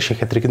অ্যাক্টিনয়েডসের ক্ষেত্রে,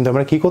 সেক্ষেত্রে কিন্তু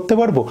আমরা কী করতে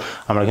পারবো,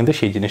 আমরা কিন্তু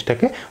সেই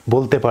জিনিসটাকে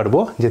বলতে পারবো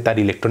যে তার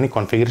ইলেকট্রনিক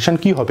কনফিগারেশন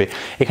কী হবে।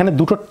 এখানে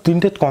দুটো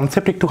তিনটে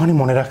কনসেপ্ট একটুখানি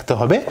মনে রাখতে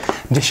হবে,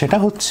 যে সেটা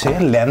হচ্ছে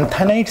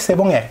ল্যান্থানাইডস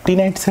এবং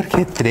অ্যাক্টিনাইডসের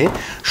ক্ষেত্রে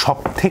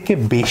সবথেকে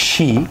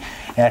বেশি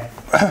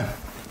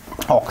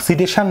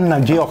অক্সিডেশন,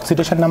 যে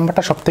অক্সিডেশন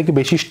নাম্বারটা সবথেকে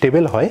বেশি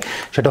স্টেবল হয়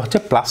সেটা হচ্ছে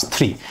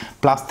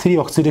 +3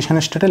 অক্সিডেশন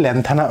স্টেটে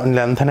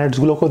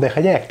ল্যান্থানাইডসগুলোকেও দেখা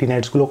যায়,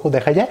 অ্যাক্টিনাইডসগুলোকেও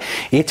দেখা যায়।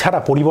 এছাড়া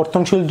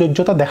পরিবর্তনশীল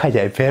যোজ্যতা দেখা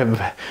যায়,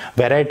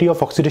 ভ্যারাইটি অফ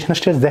অক্সিডেশন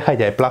স্টেট দেখা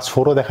যায়,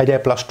 +4ও দেখা যায়,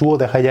 +2ও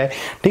দেখা যায়,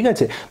 ঠিক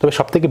আছে। তবে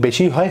সবথেকে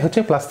বেশি হয় হচ্ছে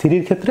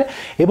 +3 ক্ষেত্রে।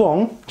 এবং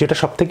যেটা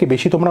সবথেকে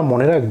বেশি তোমরা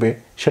মনে রাখবে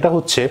সেটা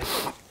হচ্ছে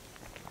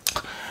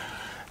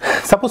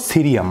সাপোজ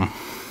সিরিয়াম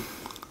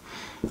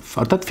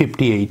অর্থাৎ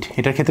 58,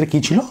 এটার ক্ষেত্রে কী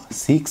ছিল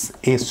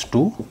 6s2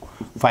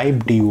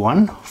 5d1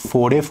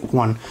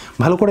 4f1।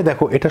 ভালো করে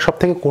দেখো এটা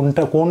সবথেকে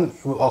কোন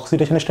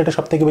অক্সিডেশন স্টেটে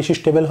সবথেকে বেশি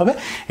স্টেবল হবে,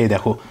 এই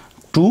দেখো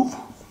 2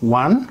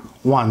 1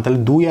 1, তাহলে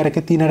 2 আর 1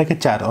 3 আর 1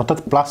 4, অর্থাৎ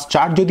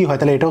 +4 যদি হয়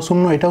তাহলে এটাও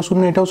শূন্য এটাও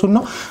শূন্য এটাও শূন্য,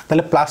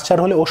 তাহলে +4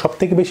 হলে ও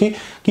সবথেকে বেশি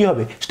কী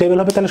হবে, স্টেবল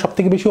হবে। তাহলে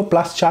সবথেকে বেশি ও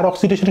 +4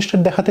 অক্সিডেশন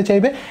স্টেট দেখাতে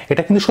চাইবে,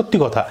 এটা কিন্তু সত্যি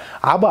কথা।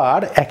 আবার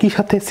একই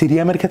সাথে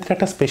সিরিয়ামের ক্ষেত্রে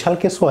একটা স্পেশাল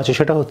কেসও আছে,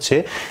 সেটা হচ্ছে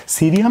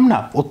সিরিয়াম না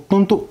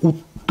অত্যন্ত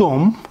উত্তম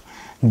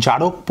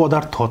জারক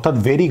পদার্থ, অর্থাৎ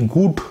ভেরি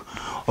গুড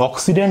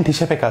অক্সিডেন্ট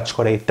হিসেবে কাজ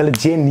করে। তাহলে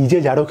যে নিজে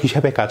জারক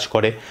হিসেবে কাজ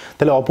করে,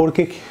 তাহলে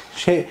অপরকে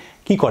সে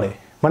কি করে,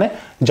 মানে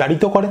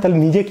জারিত করে, তাহলে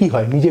নিজে কি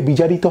হয়, নিজে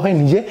বিজারিত হয়,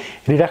 নিজে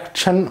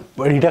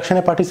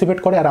রিডাকশানে পার্টিসিপেট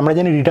করে। আর আমরা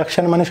জানি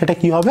রিডাকশান মানে সেটা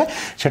কি হবে,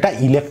 সেটা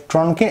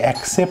ইলেকট্রনকে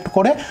অ্যাকসেপ্ট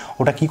করে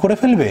ওটা কি করে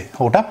ফেলবে,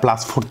 ওটা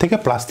 +4 থেকে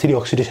 +3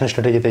 অক্সিডেশন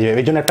স্টেটে যেতে যাবে।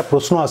 এই জন্য একটা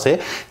প্রশ্ন আসে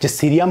যে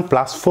সিরিয়াম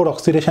 +4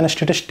 অক্সিডেশন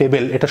স্টেটে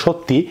স্টেবল, এটা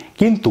সত্যি,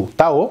 কিন্তু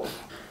তাও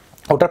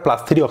ওটার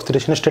 +3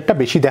 অক্সিডেশন স্টেটটা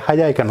বেশি দেখা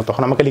যায় কেন,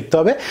 তখন আমাকে লিখতে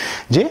হবে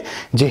যে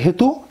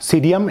যেহেতু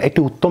সিরিয়াম একটি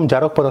উত্তম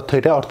জারক পদার্থ,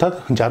 এটা অর্থাৎ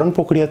জারণ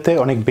প্রক্রিয়াতে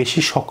অনেক বেশি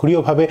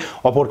সক্রিয়ভাবে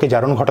অপরকে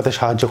জারণ ঘটাতে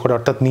সাহায্য করে,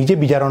 অর্থাৎ নিজে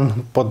বিজারণ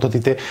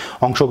পদ্ধতিতে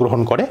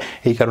অংশগ্রহণ করে,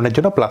 এই কারণের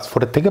জন্য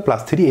 +4 থেকে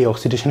 +3 এই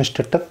অক্সিডেশন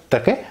স্টেটটা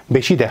তাকে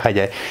বেশি দেখা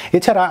যায়।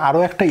 এছাড়া আরও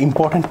একটা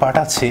ইম্পর্টেন্ট পার্ট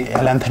আছে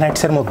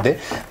ল্যান্থানাইডসের মধ্যে,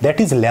 দ্যাট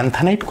ইজ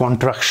ল্যান্থানাইড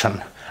কন্ট্রাকশন।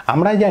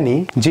 আমরা জানি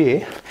যে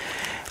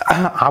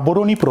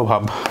আবরণী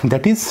প্রভাব,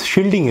 that is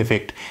shielding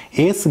effect,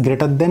 S >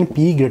 P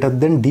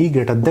D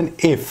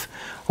F।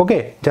 ওকে,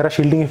 যারা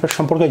শিল্ডিং এফেক্ট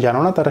সম্পর্কে জানো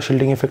না তারা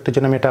শিল্ডিং এফেক্টের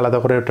জন্য আমি একটা আলাদা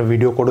করে একটা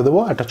ভিডিও করে দেবো,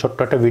 একটা ছোট্ট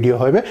একটা ভিডিও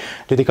হবে।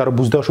 যদি কারো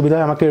বুঝতে অসুবিধা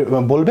হয় আমাকে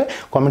বলবে,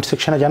 কমেন্ট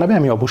সেকশনে জানাবে,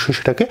 আমি অবশ্যই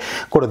সেটাকে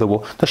করে দেবো।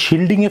 তো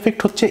শিল্ডিং এফেক্ট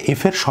হচ্ছে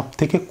F এর সব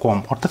থেকে কম,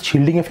 অর্থাৎ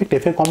শিল্ডিং এফেক্ট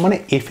F এর কম মানে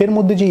F এর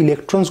মধ্যে যে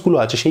ইলেকট্রনসগুলো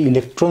আছে সেই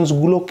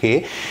ইলেকট্রনসগুলোকে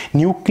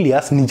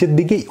নিউক্লিয়াস নিজের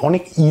দিকে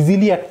অনেক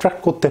ইজিলি অ্যাট্রাক্ট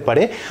করতে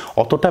পারে,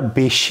 অতটা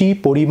বেশি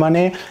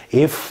পরিমাণে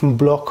F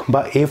ব্লক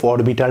বা F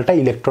অরবিটালটা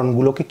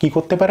ইলেকট্রনগুলোকে কি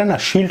করতে পারে না,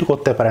 শিল্ড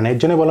করতে পারে না, এর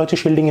জন্য বলা হচ্ছে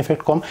শিল্ডিং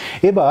এফেক্ট কম।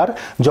 এবার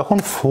যখন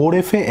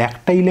 4f-এ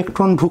একটা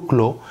ইলেকট্রন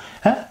ঢুকলো,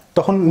 হ্যাঁ,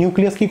 তখন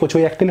নিউক্লিয়াস কি করছে,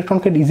 ওই একটা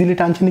ইলেকট্রনকে ইজিলি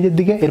টানছে নিজের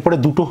দিকে, এরপরে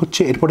 2টো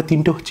হচ্ছে, এরপরে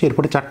 3টে হচ্ছে,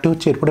 এরপরে 4টে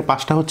হচ্ছে, এরপরে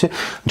 5টা হচ্ছে।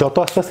 যত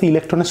আস্তে আস্তে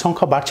ইলেকট্রনের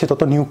সংখ্যা বাড়ছে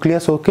তত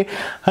নিউক্লিয়াস ওকে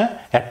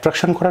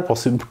অ্যাট্রাকশন করার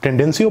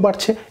টেন্ডেন্সিও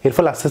বাড়ছে। এর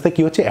ফলে আস্তে আস্তে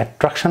কী হচ্ছে,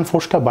 অ্যাট্রাকশন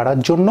ফোর্সটা বাড়ার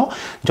জন্য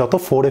যত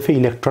 4f-এ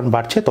ইলেকট্রন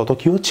বাড়ছে তত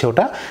কী হচ্ছে,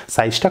 ওটা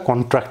সাইজটা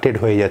কন্ট্রাক্টেড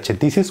হয়ে যাচ্ছে।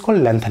 This is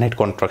called lanthanide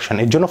contraction.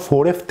 এর জন্য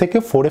 4f থেকে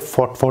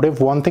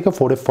 4f1 থেকে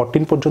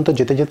 4f14 পর্যন্ত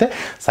যেতে যেতে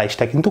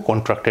সাইজটা কিন্তু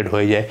কন্ট্রাক্টেড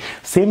হয়ে যায়।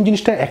 সেম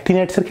জিনিসটা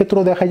অ্যাক্টিনাইডসের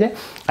ক্ষেত্রেও দেখা যায়।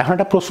 এখন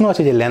একটা প্রশ্ন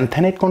আছে যে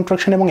ল্যান্থানাইড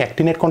কন্ট্রাকশন এবং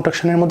অ্যাক্টিনাইড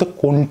কন্ট্রাকশনের মধ্যে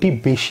কোনটি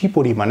বেশি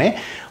পরিমাণে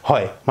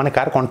হয়, মানে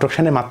কার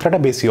কন্ট্রাকশনের মাত্রাটা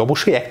বেশি?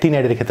 অবশ্যই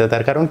অ্যাক্টিনাইডের ক্ষেত্রে।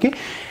 তার কারণ কি,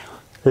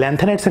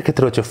 ল্যান্থানাইডসের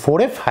ক্ষেত্রে হচ্ছে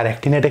 4f আর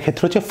অ্যাক্টিনাইডের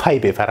ক্ষেত্রে হচ্ছে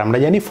 5f। আর আমরা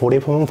জানি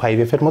 4f এবং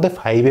 5f এর মধ্যে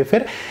 5f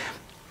এর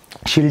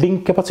শিল্ডিং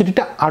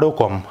ক্যাপাসিটিটা আরও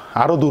কম,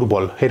 আরও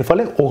দুর্বল। এর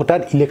ফলে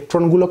ওটার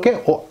ইলেকট্রনগুলোকে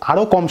ও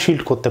আরও কম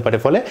শিল্ড করতে পারে,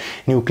 ফলে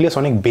নিউক্লিয়াস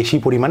অনেক বেশি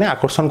পরিমাণে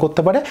আকর্ষণ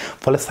করতে পারে,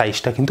 ফলে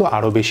সাইজটা কিন্তু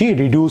আরও বেশি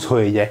রিডিউস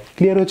হয়ে যায়।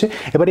 ক্লিয়ার হচ্ছে?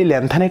 এবার এই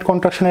ল্যান্থানাইড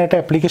কন্ট্রাকশনের একটা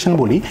অ্যাপ্লিকেশন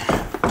বলি।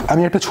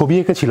 আমি একটা ছবি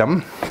এঁকেছিলাম,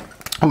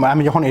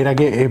 আমি যখন এর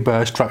আগে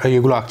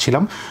এগুলো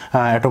আঁকছিলাম,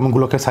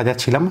 অ্যাটমগুলোকে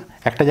সাজাচ্ছিলাম,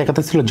 একটা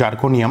জায়গাতে ছিল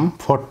জার্কোনিয়াম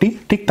 40,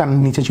 ঠিক তার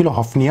নিচে ছিল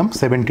হফনিয়াম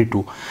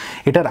 72।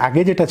 এটার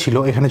আগে যেটা ছিল,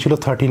 এখানে ছিল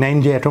 39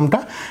 যে অ্যাটমটা,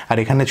 আর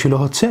এখানে ছিল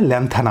হচ্ছে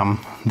ল্যান্থানাম,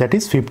 দ্যাট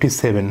ইজ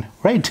 57,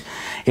 রাইট?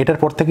 এটার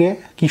পর থেকে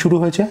কি শুরু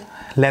হয়েছে,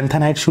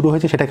 ল্যান্থানাইড শুরু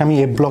হয়েছে, সেটাকে আমি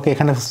এফ ব্লকে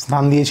এখানে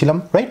স্থান দিয়েছিলাম,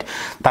 রাইট?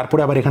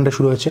 তারপরে আবার এখানটা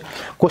শুরু হয়েছে।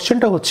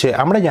 কোশ্চেনটা হচ্ছে,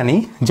 আমরা জানি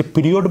যে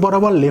পিরিয়ড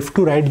বরাবর লেফট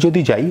টু রাইট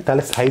যদি যাই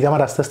তাহলে সাইজ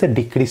আমার আস্তে আস্তে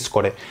ডিক্রিজ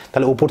করে,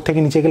 তাহলে উপর থেকে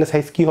নিচে গেলে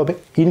সাইজ কি হবে,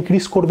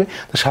 ইনক্রিজ করবে।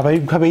 তো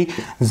স্বাভাবিকভাবেই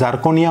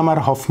জার্কোনিয়াম আর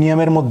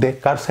হফনিয়ামের মধ্যে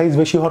কার সাইজ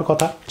বেশি হওয়ার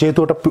কথা, যেহেতু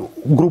ওটা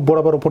গ্রুপ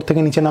বরাবর উপর থেকে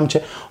নিচে নামছে,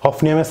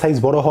 হফনিয়ামের সাইজ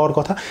বড় হওয়ার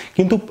কথা।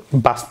 কিন্তু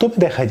বাস্তবে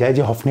দেখা যায়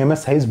যে হফনিয়ামের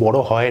সাইজ বড়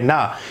হয় না।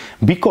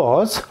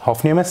 বিকজ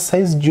হফনিয়ামের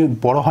সাইজ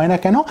বড় হয় না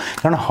কেন,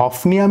 কারণ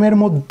হফনিয়ামের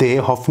মধ্যে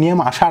হফনিয়াম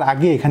আসার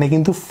আগে এখানে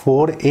কিন্তু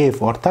 4F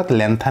অর্থাৎ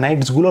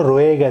ল্যান্থানাইডসগুলো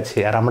রয়ে গেছে।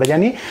 আর আমরা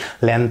জানি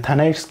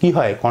ল্যান্থানাইডস কি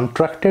হয়,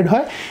 কন্ট্রাক্টেড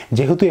হয়,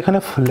 যেহেতু এখানে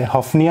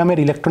হফনিয়ামের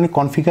ইলেকট্রনিক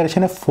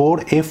কনফিগারেশনে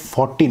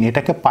 4F14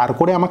 এটাকে পার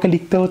করে আমাকে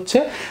লিখতে হচ্ছে,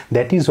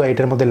 দ্যাট ইজ ওয়াই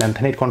এটার মধ্যে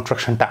ল্যান্থানাইড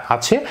কন্ট্রাকশনটা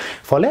আছে,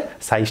 ফলে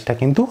সাইজটা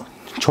কিন্তু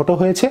ছোট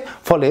হয়েছে,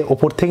 ফলে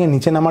ওপর থেকে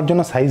নিচে নামার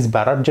জন্য সাইজ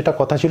বাড়ার যেটা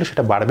কথা ছিল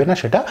সেটা বাড়বে না,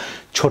 সেটা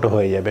ছোট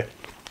হয়ে যাবে।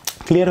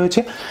 ক্লিয়ার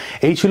হয়েছে?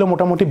 এই ছিল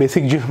মোটামুটি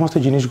বেসিক যে সমস্ত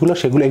জিনিসগুলো,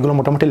 এগুলো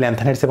মোটামুটি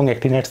ল্যান্থানাইডস এবং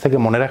অ্যাক্টিনাইডস থেকে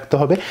মনে রাখতে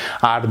হবে।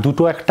 আর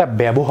দুটো একটা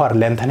ব্যবহার,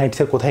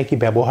 ল্যান্থানাইডসের কোথায় কি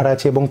ব্যবহার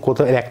আছে এবং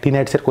কোথায়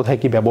অ্যাক্টিনাইডসের কোথায়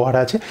কি ব্যবহার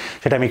আছে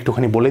সেটা আমি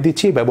একটুখানি বলে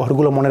দিচ্ছি,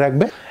 ব্যবহারগুলো মনে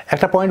রাখবে।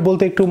 একটা পয়েন্ট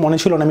বলতে একটু মনে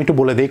ছিল না, আমি একটু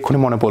বলে দিই, এক্ষুনি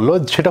মনে পড়লো।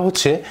 সেটা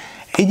হচ্ছে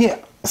এই যে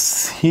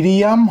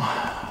সিরিয়াম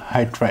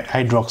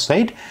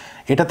হাইড্রক্সাইড,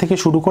 এটা থেকে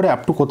শুরু করে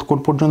আপ টু কোন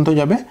পর্যন্ত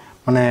যাবে,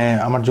 মানে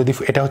আমার যদি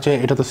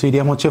এটা তো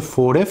সিরিয়াম হচ্ছে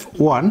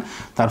 4F1,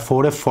 তার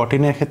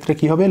 4F14 ক্ষেত্রে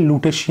কি হবে,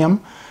 লুটেশিয়াম,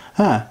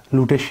 হ্যাঁ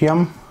লুটেশিয়াম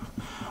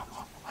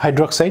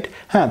হাইড্রক্সাইড।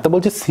 হ্যাঁ, তো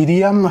বলছে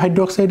সিরিয়াম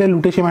হাইড্রক্সাইড আর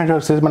লুটেশিয়াম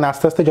হাইড্রক্সাইড, মানে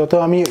আস্তে আস্তে যত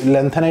আমি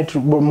ল্যান্থানাইড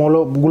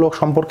মৌলগুলো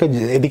সম্পর্কে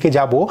এদিকে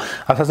যাব,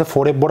 আস্তে আস্তে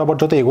 4F বরাবর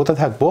যত এগোতে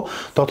থাকবো,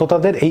 তত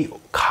তাদের এই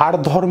ক্ষার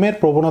ধর্মের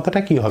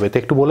প্রবণতাটা কি হবে, তো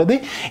একটু বলে দিই।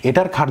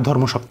 এটার ক্ষার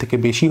ধর্ম সব থেকে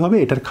বেশি হবে,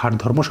 এটার ক্ষার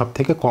ধর্ম সব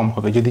থেকে কম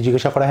হবে। যদি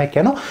জিজ্ঞাসা করা হয়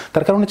কেন,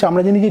 তার কারণ হচ্ছে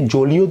আমরা জানি যে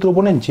জলীয়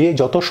দ্রবণে যে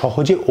যত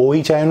সহজে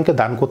OH আয়নকে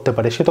দান করতে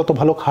পারে সে তত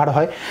ভালো ক্ষার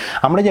হয়।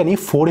 আমরা জানি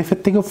 4F এর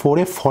থেকে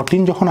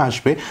 4F14 যখন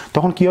আসবে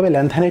তখন কি হবে,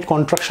 ল্যান্থানাইড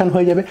কন্ট্রাকশন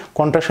হয়ে যাবে,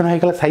 কন্ট্রাকশন হয়ে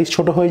গেলে সাইজ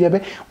ছোট হয়ে যাবে,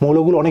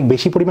 মৌলগুলো অনেক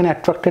বেশি পরিমাণে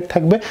অ্যাট্রাক্টেড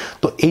থাকবে।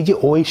 তো এই যে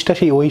OH-টা,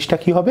 সেই OH-টা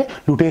কি হবে,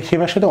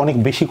 লুটেশিয়ামের সাথে অনেক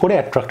বেশি করে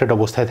অ্যাট্রাক্টেড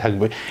অবস্থায়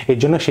থাকবে। এর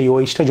জন্য সেই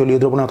OH-টা জলীয়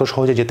দ্রবণে অত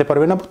সহজে যেতে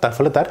পারবে না, তার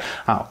ফলে তার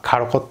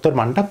ক্ষারকত্বের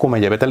মানটা কমে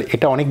যাবে। তাহলে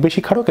এটা অনেক বেশি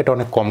ক্ষারক, এটা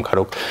অনেক কম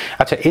ক্ষারক।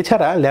 আচ্ছা,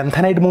 এছাড়া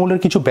ল্যান্থানাইড মৌলের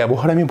কিছু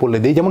ব্যবহার আমি বলে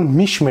দিই, যেমন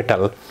মিশ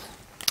মেটাল।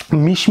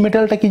 মিশ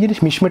মেটালটা কি জিনিস?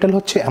 মিশ মেটাল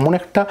হচ্ছে এমন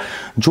একটা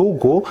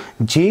যৌগ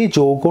যে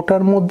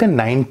যৌগটার মধ্যে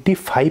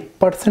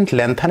 95%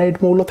 ল্যান্থানাইড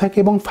মৌল থাকে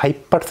এবং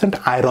 5%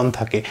 আয়রন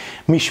থাকে,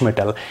 মিশ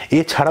মেটাল।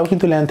 এছাড়াও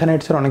কিন্তু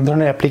ল্যান্থানাইডসের অনেক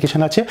ধরনের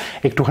অ্যাপ্লিকেশন আছে,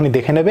 একটুখানি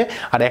দেখে নেবে।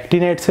 আর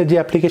অ্যাক্টিনাইডসের যে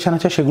অ্যাপ্লিকেশন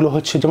আছে সেগুলো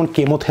হচ্ছে যেমন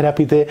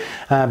কেমোথেরাপিতে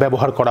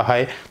ব্যবহার করা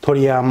হয়,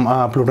 থোরিয়াম,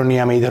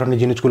 প্লুটোনিয়াম, এই ধরনের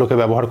জিনিসগুলোকে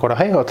ব্যবহার করা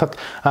হয়, অর্থাৎ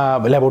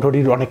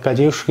ল্যাবরেটরির অনেক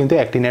কাজেও কিন্তু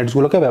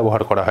অ্যাক্টিনাইডসগুলোকে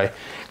ব্যবহার করা হয়।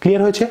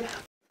 ক্লিয়ার হয়েছে?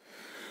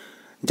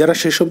 যারা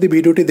শেষ অবধি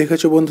ভিডিওটি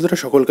দেখেছো বন্ধুরা,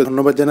 সকলকে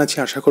ধন্যবাদ জানাচ্ছি।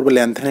 আশা করবো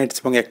ল্যান্থানাইডস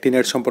এবং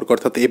অ্যাক্টিনাইডস সম্পর্কে,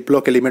 অর্থাৎ এ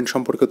ব্লক এলিমেন্ট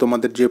সম্পর্কে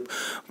তোমাদের যে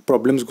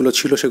প্রবলেমসগুলো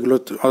ছিল সেগুলো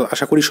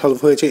আশা করি সলভ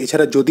হয়েছে।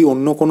 এছাড়া যদি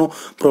অন্য কোনো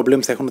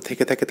প্রবলেমস এখনও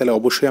থেকে থাকে তাহলে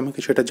অবশ্যই আমাকে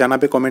সেটা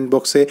জানাবে কমেন্ট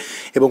বক্সে,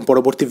 এবং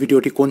পরবর্তী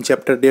ভিডিওটি কোন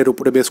চ্যাপ্টার এর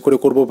উপরে বেস করে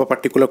করব বা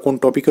পার্টিকুলার কোন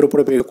টপিকের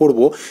উপরে করব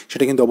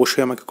সেটা কিন্তু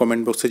অবশ্যই আমাকে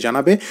কমেন্ট বক্সে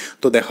জানাবে।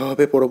 তো দেখা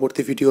হবে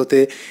পরবর্তী ভিডিওতে।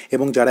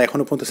 এবং যারা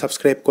এখনও পর্যন্ত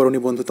সাবস্ক্রাইব করোনি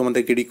বন্ধু,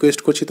 তোমাদেরকে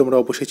রিকোয়েস্ট করছি তোমরা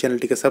অবশ্যই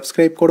চ্যানেলটিকে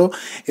সাবস্ক্রাইব করো,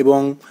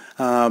 এবং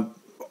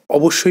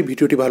অবশ্যই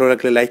ভিডিওটি ভালো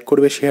লাগলে লাইক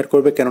করবে, শেয়ার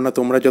করবে, কেননা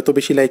তোমরা যত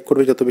বেশি লাইক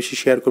করবে, যত বেশি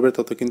শেয়ার করবে,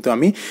 তত কিন্তু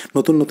আমি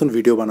নতুন নতুন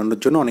ভিডিও বানানোর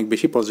জন্য অনেক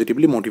বেশি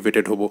পজিটিভলি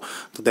মোটিভেটেড হব।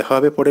 তো দেখা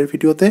হবে পরের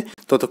ভিডিওতে।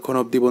 ততক্ষণ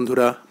অবধি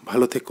বন্ধুরা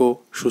ভালো থেকো,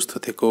 সুস্থ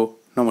থেকো,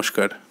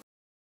 নমস্কার।